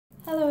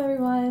Hello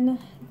everyone!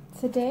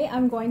 Today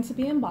I'm going to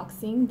be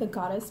unboxing the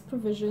Goddess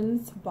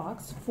Provisions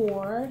box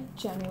for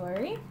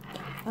January.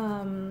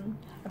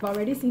 I've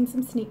already seen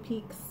some sneak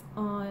peeks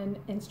on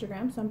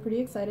Instagram, so I'm pretty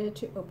excited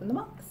to open the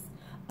box.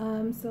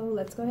 So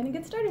let's go ahead and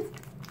get started.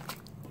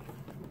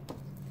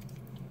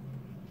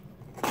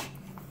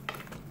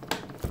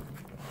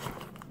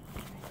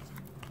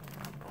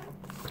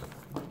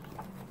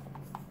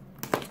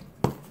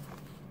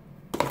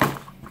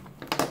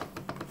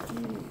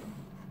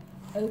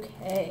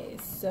 Okay,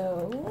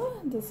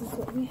 so this is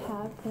what we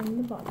have in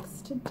the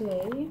box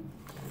today.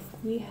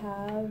 We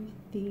have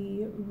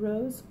the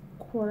Rose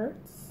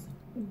Quartz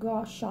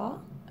Gua Sha.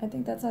 I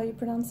think that's how you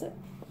pronounce it.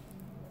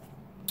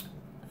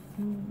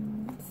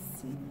 Let's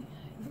see.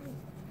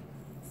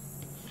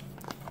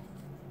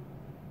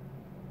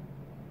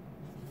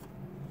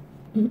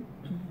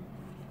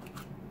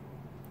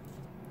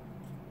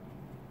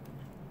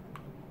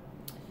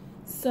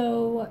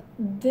 So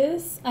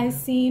this I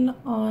seen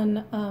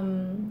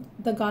on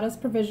the Goddess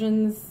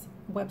Provisions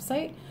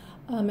website.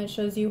 It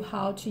shows you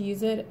how to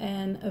use it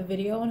and a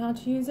video on how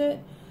to use it.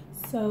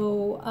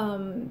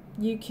 So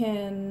you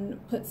can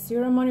put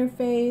serum on your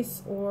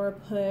face or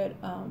put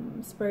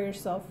spray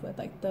yourself with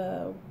like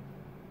the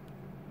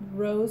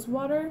rose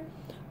water,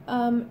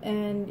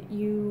 and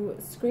you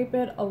scrape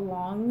it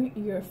along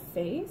your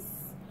face,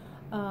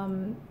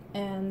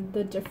 and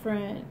the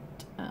different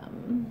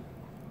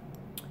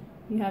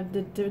you have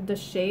the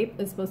shape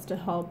is supposed to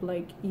help,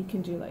 like you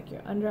can do like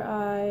your under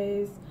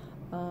eyes,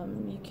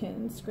 you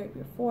can scrape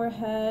your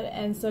forehead,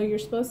 and so you're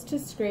supposed to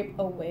scrape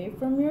away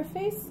from your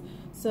face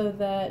so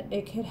that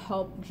it could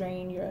help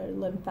drain your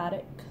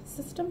lymphatic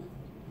system.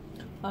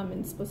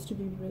 It's supposed to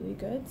be really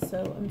good,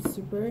 so I'm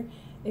super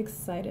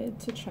excited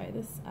to try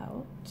this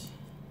out.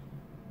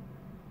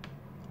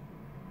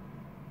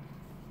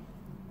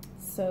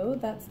 So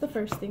that's the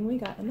first thing we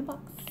got in the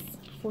box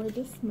for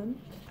this month.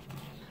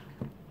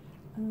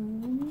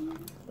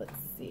 Let's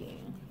see.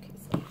 Okay,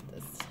 so I'll put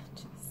this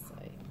to the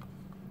side.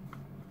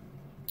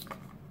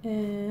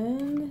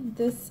 And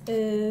this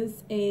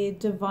is a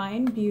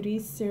Divine Beauty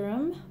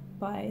Serum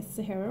by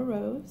Sahara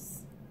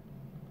Rose.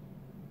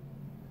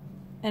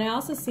 And I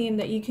also seen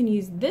that you can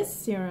use this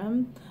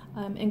serum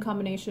in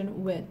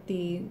combination with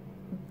the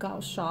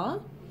Gua Sha,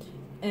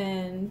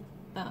 and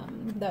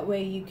that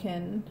way you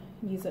can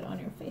use it on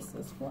your face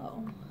as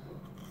well.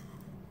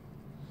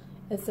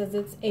 It says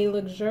it's a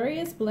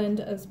luxurious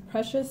blend of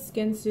precious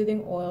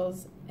skin-soothing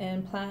oils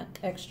and plant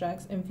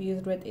extracts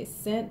infused with a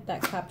scent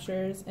that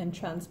captures and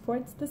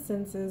transports the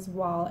senses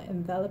while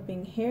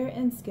enveloping hair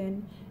and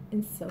skin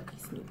in silky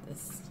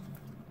smoothness.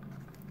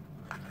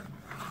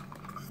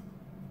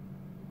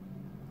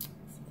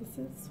 So this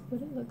is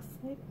what it looks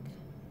like.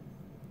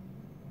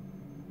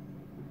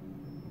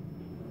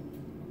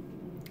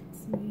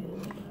 So we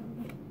have that.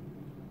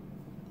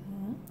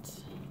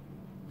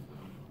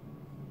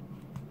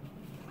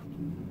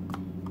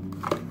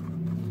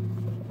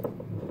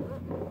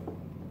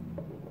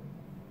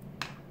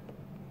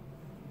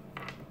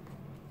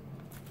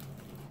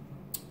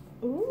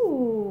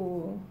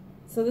 Ooh,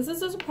 so this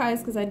is a surprise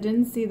because I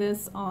didn't see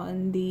this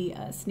on the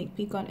sneak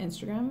peek on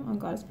Instagram on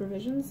Goddess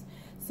Provisions.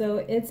 So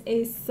it's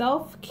a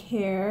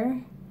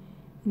self-care,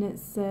 and it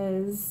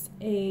says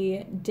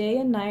a day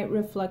and night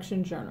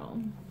reflection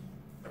journal.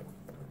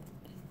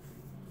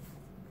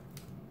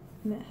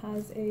 And it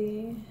has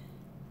a,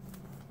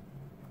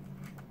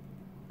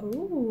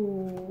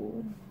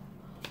 ooh,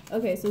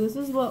 okay, so this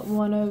is what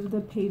one of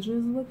the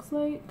pages looks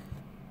like.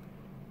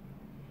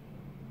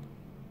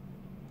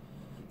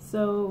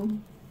 So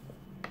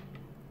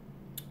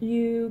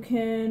you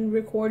can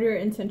record your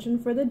intention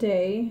for the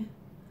day,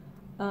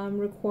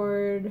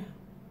 record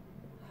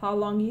how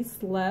long you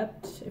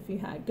slept, if you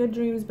had good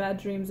dreams, bad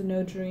dreams,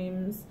 no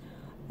dreams,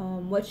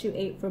 what you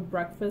ate for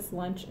breakfast,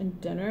 lunch,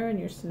 and dinner, and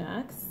your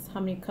snacks,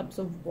 how many cups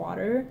of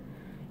water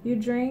you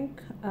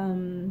drank,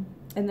 and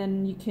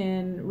then you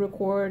can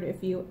record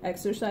if you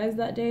exercised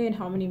that day and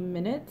how many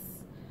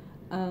minutes,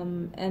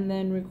 and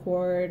then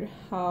record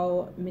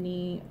how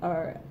many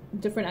are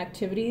different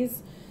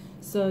activities.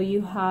 So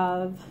you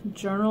have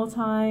journal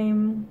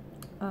time,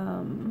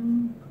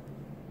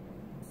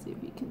 let's see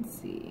if you can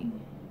see,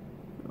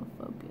 it'll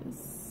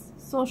focus,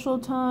 social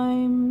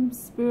time,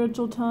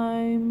 spiritual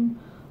time,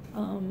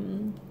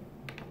 and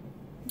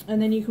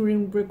then you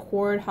can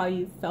record how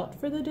you felt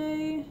for the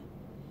day,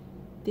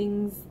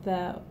 things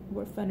that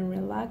were fun and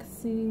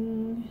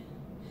relaxing.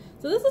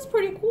 So this is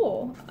pretty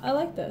cool. I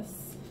like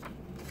this.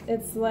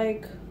 It's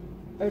like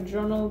a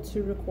journal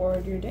to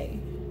record your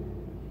day.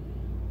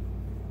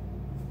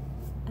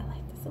 I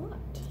like this a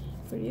lot.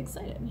 Pretty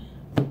excited.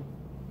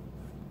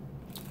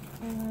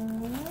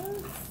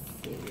 Let's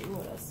see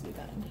what else we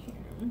got in here.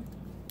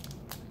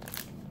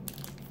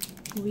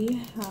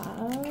 We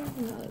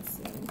have, now let's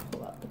see, let me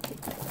pull out the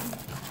picture.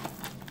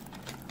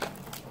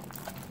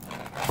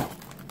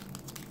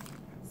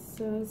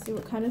 So let's see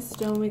what kind of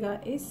stone we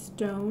got. A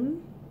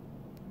stone,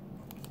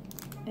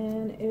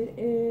 and it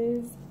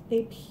is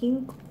a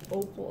pink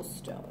opal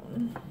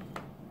stone.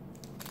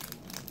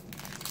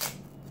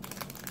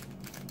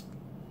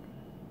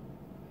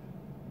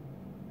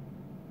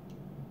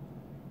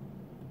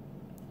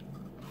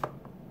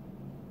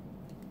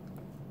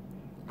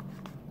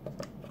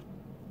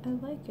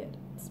 like it.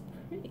 It's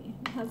pretty.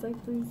 It has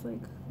like these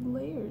like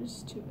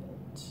layers to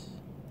it.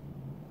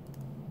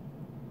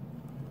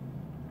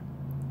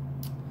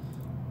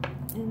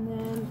 And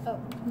then, oh,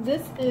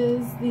 this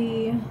is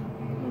the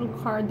little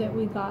card that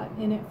we got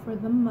in it for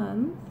the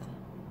month.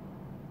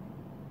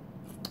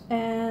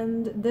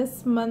 And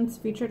this month's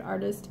featured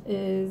artist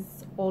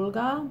is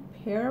Olga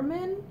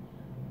Perman,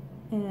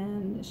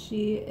 and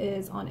she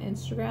is on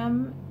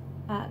Instagram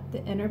at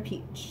The Inner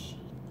Peach.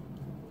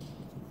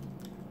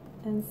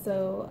 And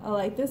so I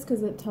like this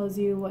because it tells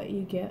you what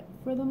you get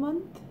for the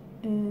month,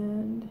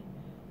 and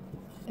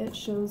it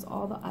shows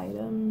all the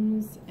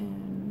items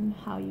and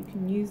how you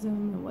can use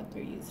them and what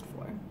they're used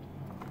for.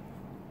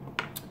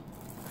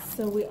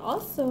 So we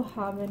also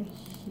have in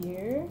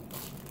here,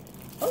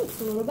 oh,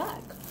 it's a little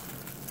bag.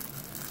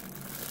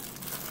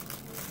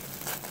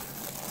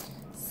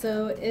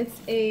 So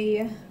it's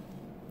a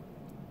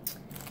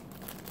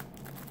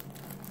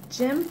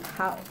gem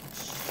pouch.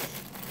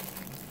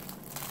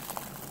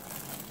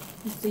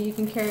 So you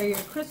can carry your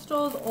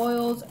crystals,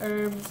 oils,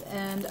 herbs,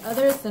 and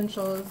other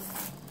essentials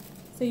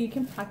so you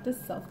can practice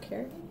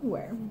self-care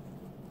anywhere.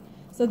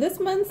 So this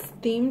month's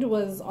themed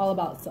was all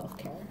about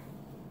self-care.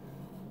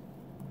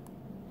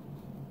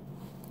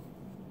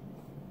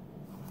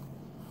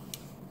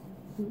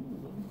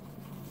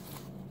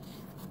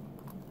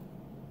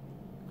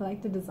 I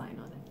like the design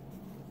on it.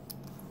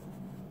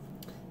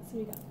 So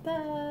we got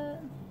that.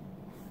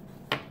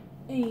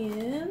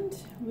 And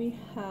we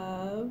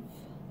have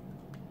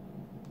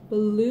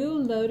Blue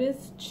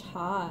Lotus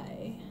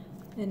Chai.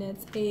 And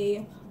it's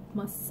a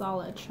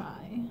masala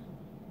chai.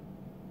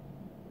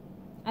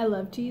 I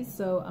love tea,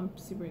 so I'm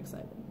super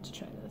excited to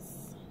try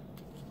this.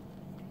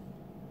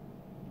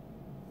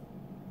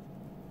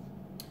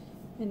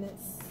 And it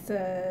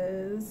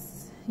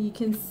says, you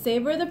can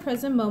savor the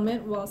present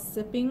moment while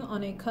sipping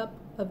on a cup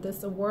of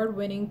this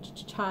award-winning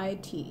chai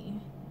tea.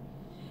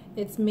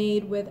 It's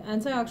made with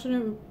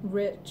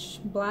antioxidant-rich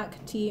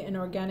black tea and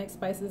organic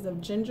spices of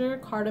ginger,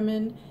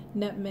 cardamom,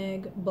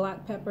 nutmeg,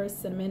 black pepper,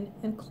 cinnamon,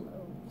 and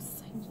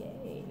cloves.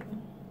 Yay.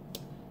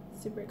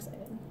 Super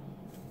excited.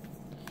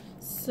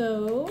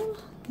 So,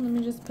 let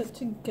me just put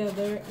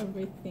together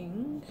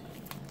everything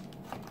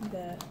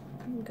that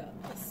we got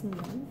this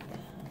month.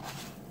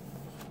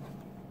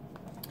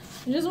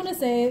 I just want to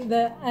say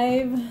that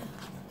I've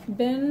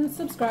been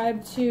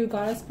subscribed to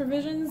Goddess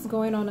Provisions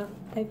going on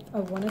I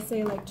want to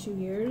say like 2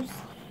 years,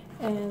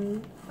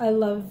 and I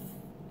love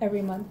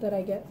every month that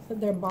I get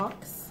their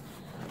boxes.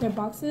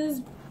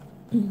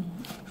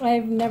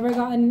 I've never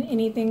gotten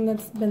anything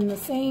that's been the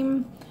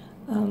same.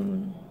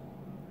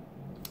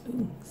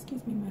 Ooh,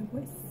 excuse me, my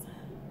voice.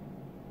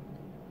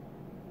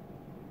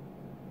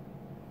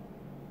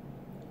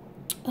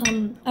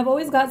 I've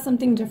always got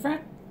something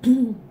different.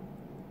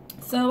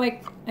 So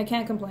I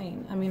can't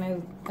complain. I mean, I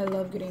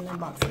love getting their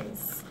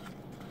boxes.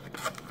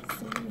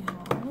 So we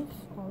have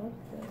all of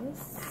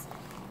this.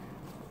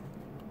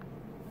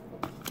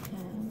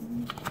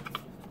 And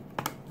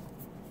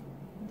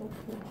the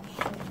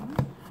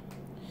collection.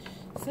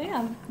 So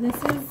yeah, this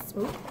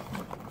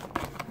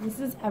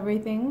is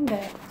everything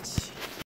that